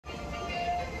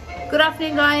Good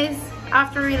afternoon, guys.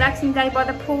 After a relaxing day by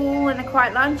the pool and a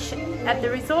quiet lunch at the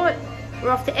resort,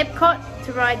 we're off to Epcot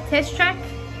to ride Test Track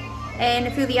and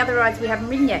a few of the other rides we haven't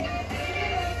ridden yet.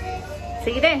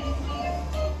 See you there.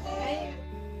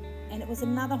 And it was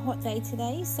another hot day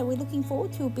today, so we're looking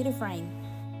forward to a bit of rain.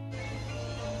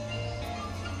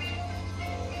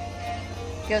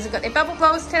 Girls have got their bubble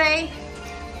balls today.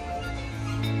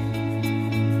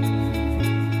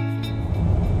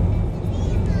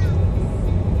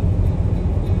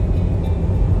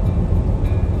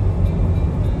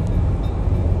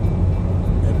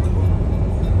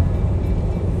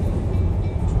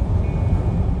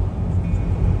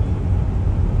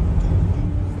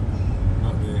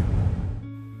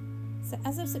 So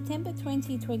as of September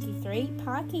 2023,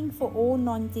 parking for all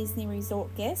non-Disney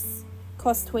resort guests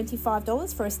costs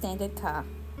 $25 for a standard car.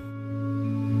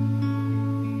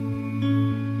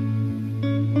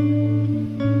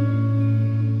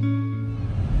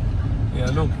 Yeah,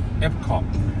 look, Epcot.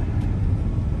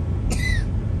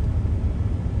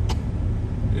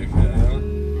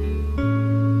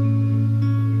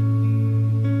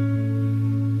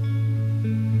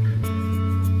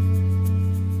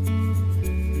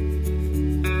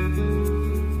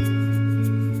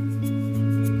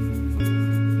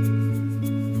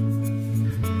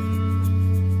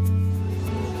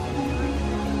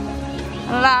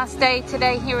 Last day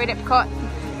today here at Epcot.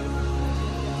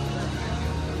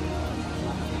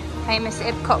 Famous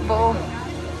Epcot ball.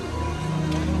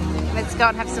 Let's go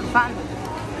and have some fun.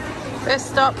 First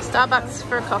stop, Starbucks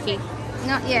for a coffee.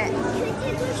 Not yet.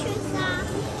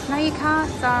 No, you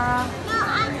can't, Zara.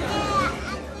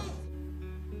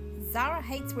 Zara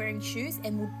hates wearing shoes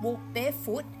and would walk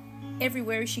barefoot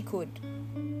everywhere she could.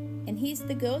 And here's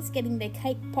the girls getting their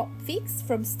cake pop fix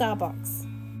from Starbucks.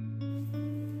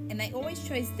 And they always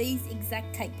chose these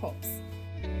exact cake pops.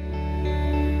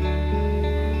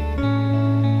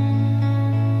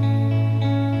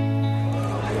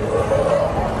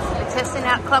 We're testing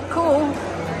out Club Cool.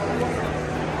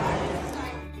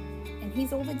 And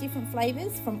here's all the different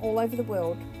flavours from all over the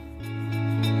world.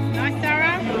 Nice,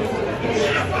 Zara?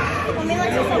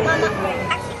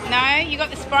 No, you got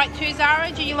the Sprite too,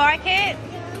 Zara. Do you like it?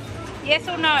 Yes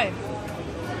or no?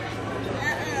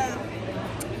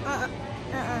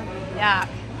 Yeah.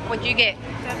 What'd you get?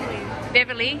 Beverly.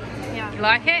 Beverly? Yeah. You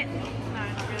like it? No,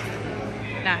 not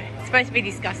really. No. It's supposed to be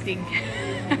disgusting.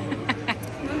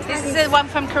 This is the one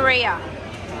from Korea.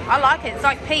 I like it. It's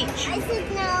like peach. I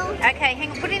said no. Okay, hang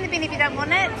on. Put it in the bin if you don't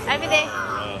want it. Over there.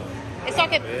 It's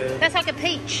like a. That's like a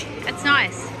peach. It's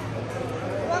nice.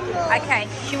 One more. Okay.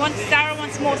 Sarah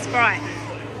wants more Sprite.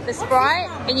 The Sprite,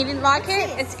 and you didn't like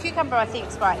it? It's cucumber, I think.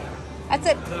 Sprite. That's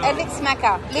it. A lip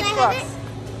smacker. Lip gloss.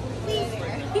 Please.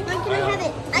 When can I have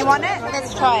it? You want it?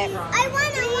 Let's try it. I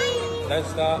want it. Don't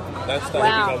start.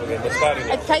 Wow. Again. We're starting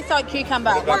It tastes like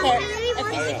cucumber.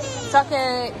 It's like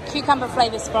a cucumber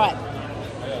flavoured Sprite.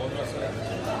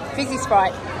 Fizzy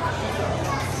Sprite.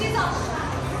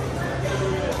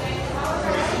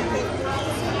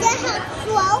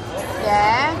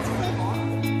 Yeah.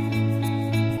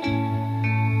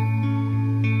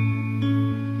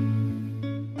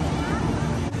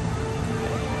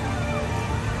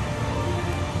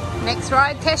 Next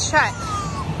ride, Test Track.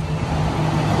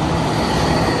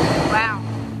 Wow.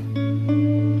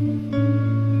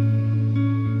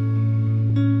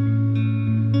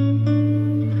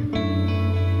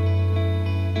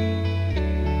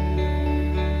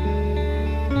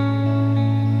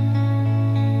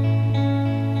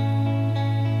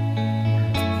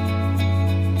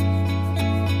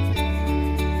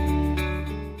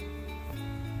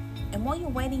 And while you're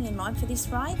waiting in line for this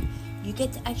ride, you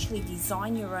get to actually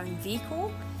design your own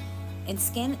vehicle and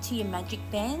scan it to your magic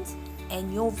band,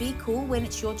 and your vehicle, when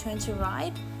it's your turn to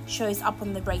ride, shows up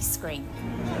on the race screen.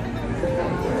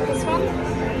 This one?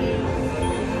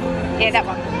 Yeah, that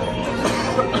one.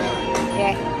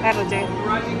 Yeah, that'll do.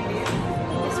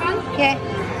 This one? Yeah.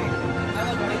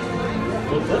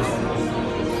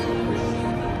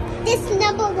 This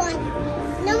number one.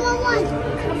 Number one.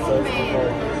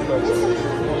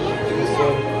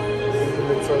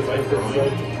 Are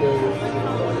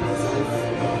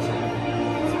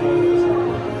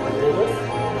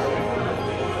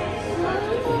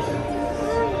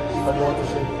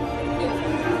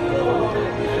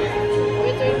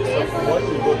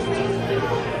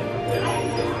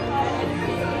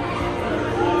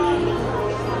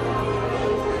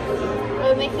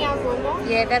we making ours longer?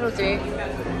 Yeah, that'll do.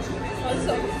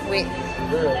 Width.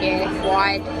 Yeah,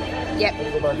 wide. Yep.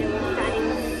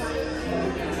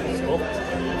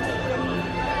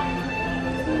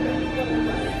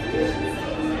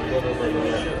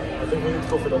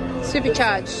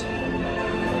 Supercharged.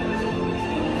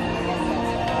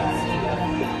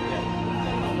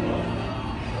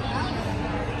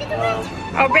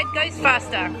 Oh, red goes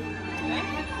faster.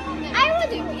 I would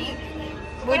do pink.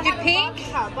 Would you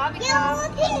pink? Barbie Yeah, I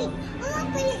want pink. I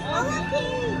want pink. I want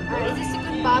pink. Is this a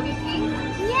good Barbie pink?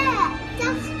 Yeah,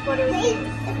 that's What are great. we?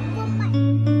 It's for my...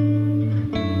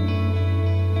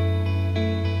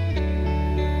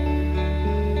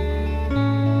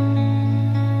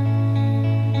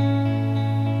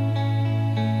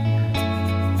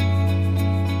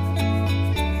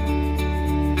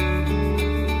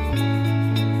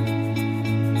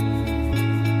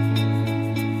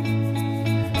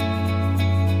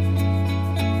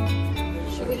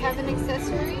 Should we have an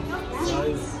accessory?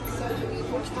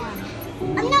 Which one?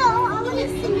 No, I want to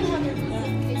sing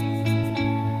one.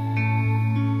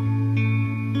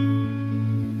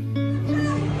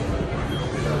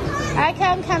 Okay,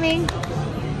 I'm coming.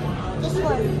 This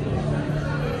one.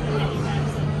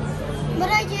 What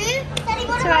do I do? Daddy,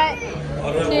 what It's do alright. I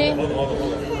do?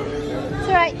 It's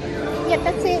alright. Yep,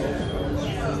 that's it.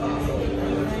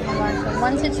 Line from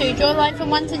 1 to 2. Draw a line from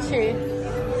 1 to 2.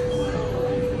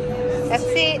 That's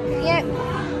it. Yep.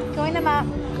 Join them up.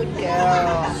 Good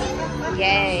girl.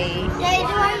 Yay. Daddy,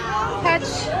 do I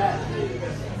Touch.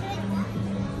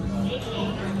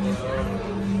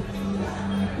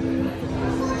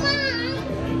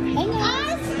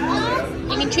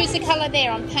 You can choose the colour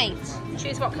there on paint.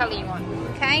 Choose what colour you want.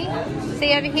 Okay?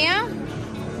 See over here?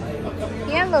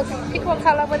 Yeah, look. Pick what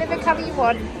colour, whatever colour you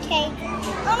want. Okay.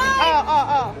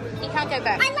 Oh. You can't go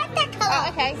back. I like that color. Oh,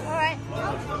 okay.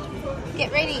 Alright.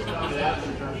 Get ready.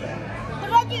 What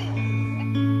do I do?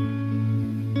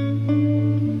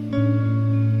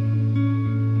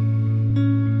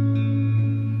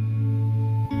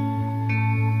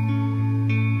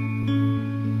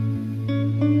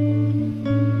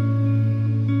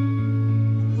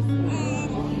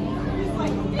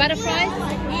 Butterflies?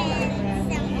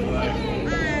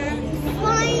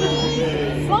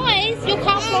 Flying. Flies? Your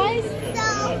car flies?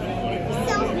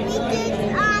 So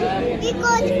we go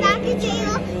to the packaging.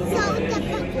 So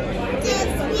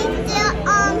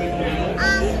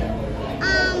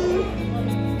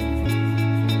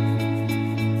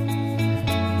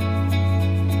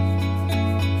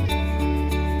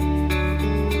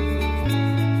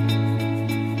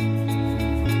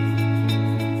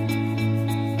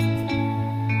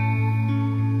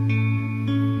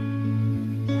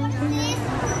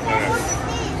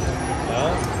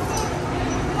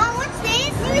what's this?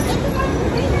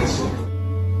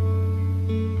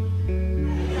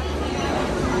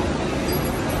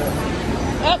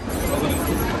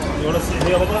 Oh, You want to sit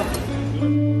here,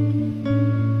 Oliver?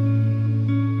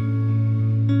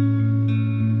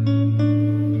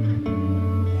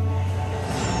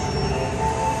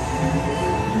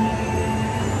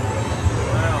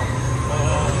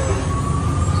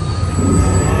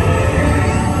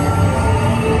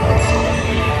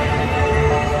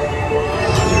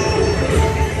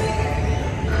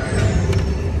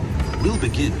 We'll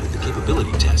begin with the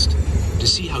capability test to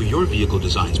see how your vehicle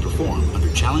designs perform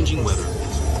under challenging weather.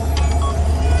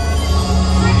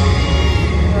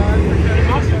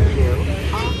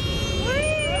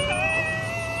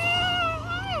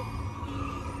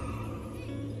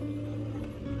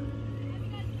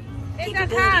 there's our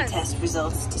Capability cars. test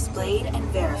results displayed and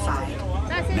verified.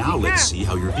 That's it, Now your let's car. see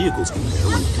how your vehicles compare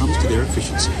when it comes to their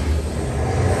efficiency.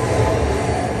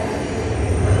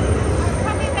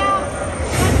 Probably about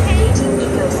Engaging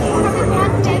EcoScan for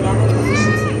aerodynamic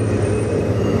efficiency.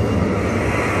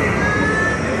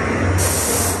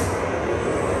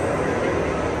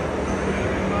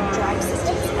 Drive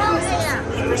systems analysis.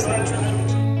 Hyperspectral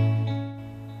imaging.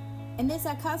 And there's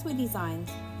our cars we designed.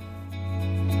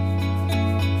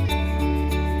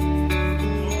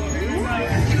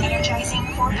 Energizing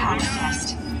for power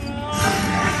test.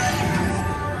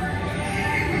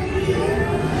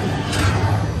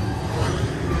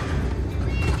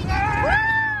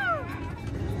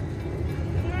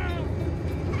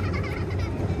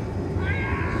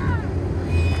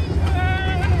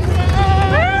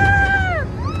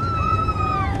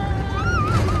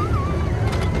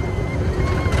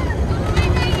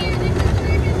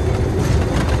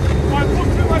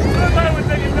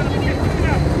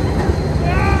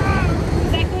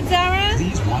 Is that good, Zara?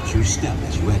 Please watch your step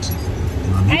as you exit. And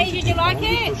remember Hey, to did take you like all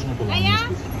your it? personal Hey, belongings yeah?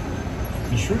 with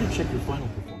you. Be sure to check your final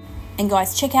performance. And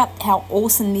guys, check out how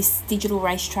awesome this digital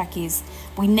racetrack is.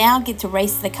 We now get to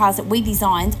race the cars that we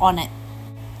designed on it.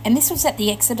 And this was at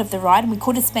the exit of the ride, and we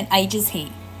could have spent ages here.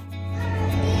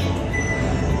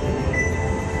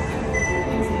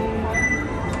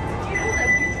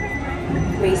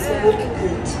 Race mode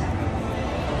complete.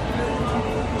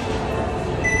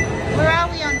 Where are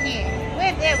we on here?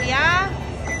 There we are.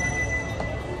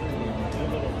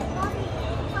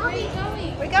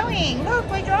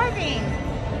 look, we're driving.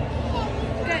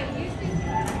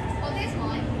 Oh, there's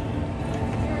mine.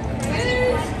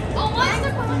 Oh, mine's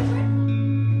the one.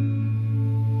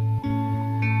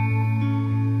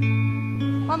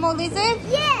 One more lizard?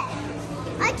 Yeah.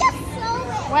 I just saw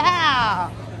it.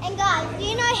 Wow. And guys, do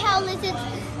you know how lizards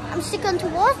stick onto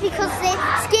walls? Because their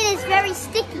skin is very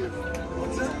sticky.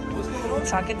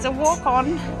 Looks like it's a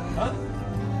walk-on.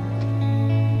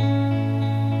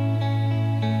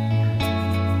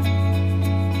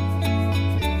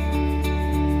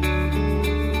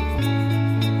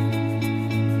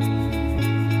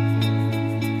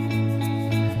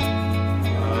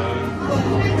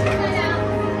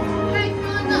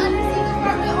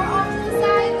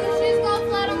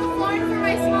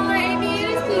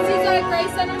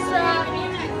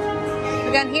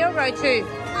 We're going here or row 2? I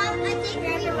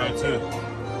think we're Right, too.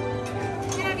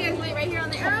 Can I have you guys wait right here on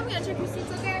the arrow? I'm gonna check your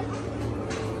seats, okay?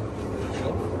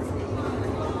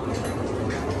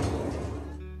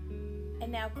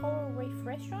 And now Coral Reef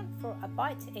Restaurant for a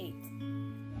bite to eat.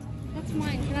 That's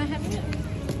mine. Can I have it?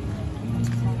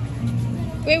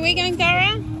 Where are we going,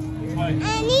 Dara?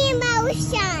 Nemo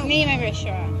restaurant. Nemo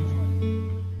restaurant.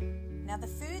 Now the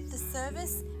food, the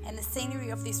service and the scenery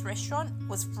of this restaurant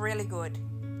was really good.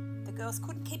 The girls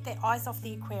couldn't keep their eyes off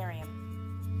the aquarium.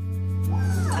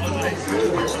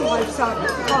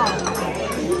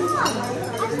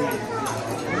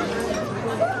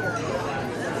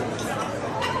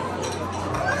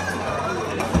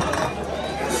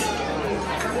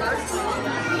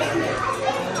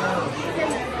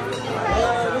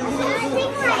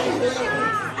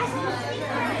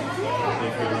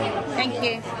 Thank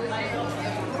you.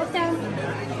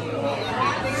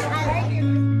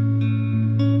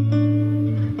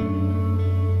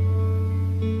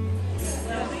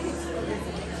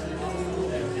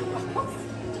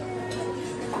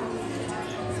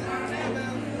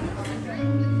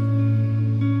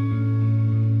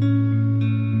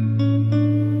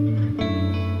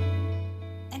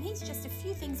 And here's just a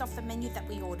few things off the menu that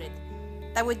we ordered.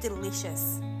 They were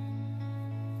delicious.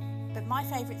 But my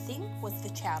favourite thing was the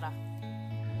chowder.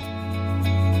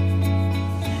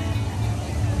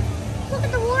 Look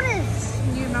at the waters.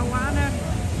 New Moana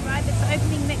ride that's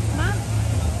opening next month.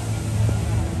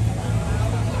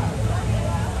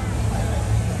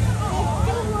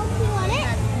 They're still working on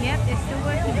it. Yep, they're still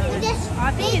working on it. Yes,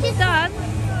 I think it's done,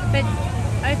 but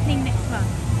opening next month.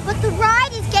 But the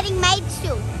ride is getting made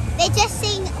still. They're just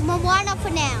seeing Moana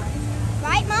for now.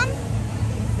 Right, Mum?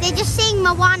 They're just seeing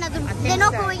Moana. They're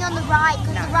not so. going on the ride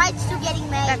because the ride's still getting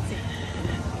made. That's it.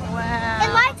 Wow.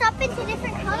 It lights up into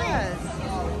different colours.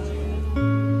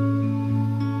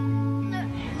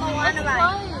 Moana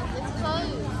ride. It's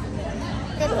closed.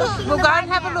 They're pushing We'll the go ride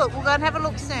and have a now. look. We'll go and have a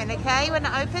look soon, okay? When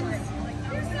it opens.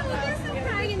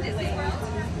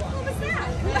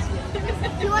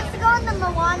 He wants to go on the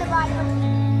Moana ride.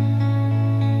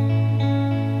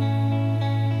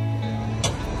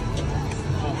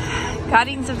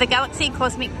 Guardians of the Galaxy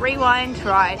Cosmic Rewind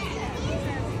ride.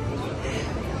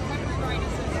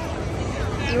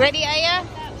 You ready, Aya?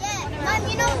 Yeah, Mum,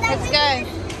 you know what that Let's thing go. is?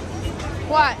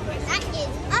 What? That is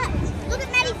us. Look at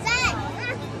Maddie's bag.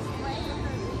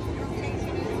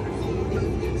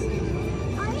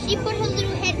 She put her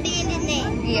little headband in there.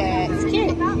 Yeah, it's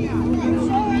cute.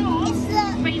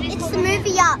 It's the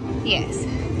movie Up. Yes.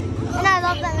 And I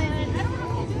love that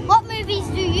movie. What movies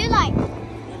do you like?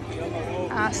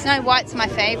 Snow White's my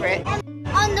favourite.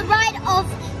 On the ride of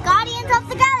Guardians of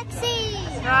the Galaxy.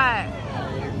 Right.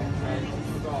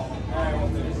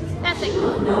 That's it.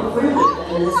 No further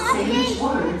than the sage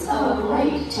words of a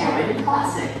great Terran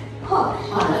classic, Hooked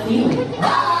on a Feeling.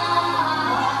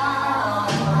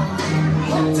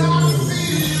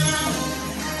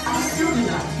 I still do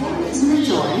not care to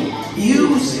enjoy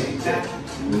music that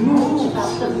moves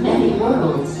about the many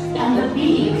worlds and the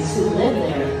beings who live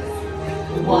there.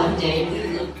 One day we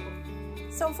look.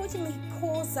 So unfortunately,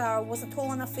 poor Zara wasn't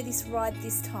tall enough for this ride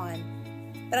this time.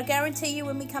 But I guarantee you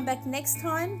when we come back next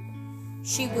time,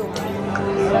 she will be. I'm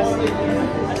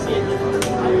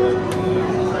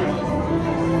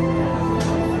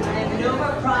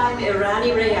Nova Prime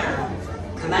Irani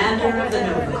Rayan, Commander of the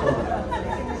Nova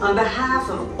Corps. On behalf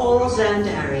of all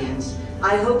Xandarians,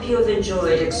 I hope you have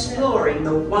enjoyed exploring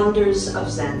the wonders of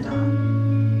Xandar.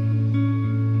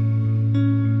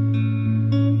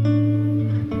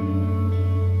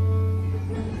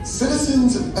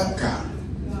 Citizens of Epcot,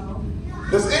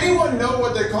 does anyone know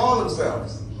what they call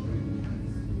themselves?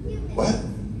 What?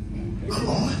 I'm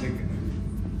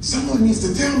on? Someone needs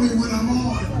to tell me when I'm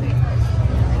on.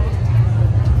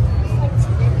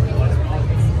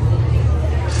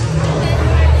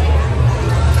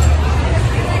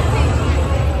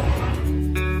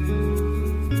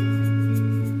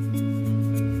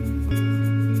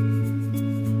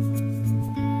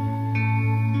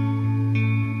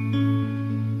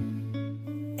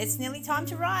 It's nearly time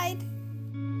to ride.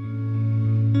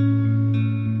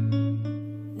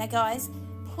 Now guys,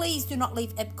 please do not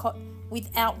leave Epcot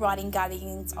without riding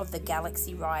Guardians of the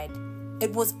Galaxy ride.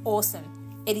 It was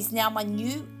awesome. It is now my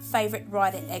new favourite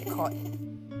ride at Epcot.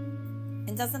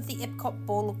 And doesn't the Epcot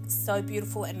ball look so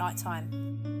beautiful at night time?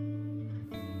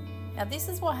 Now this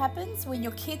is what happens when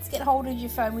your kids get hold of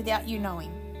your phone without you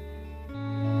knowing.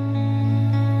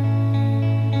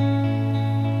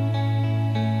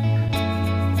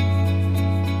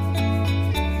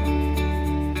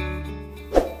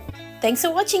 Thanks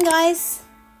for watching, guys.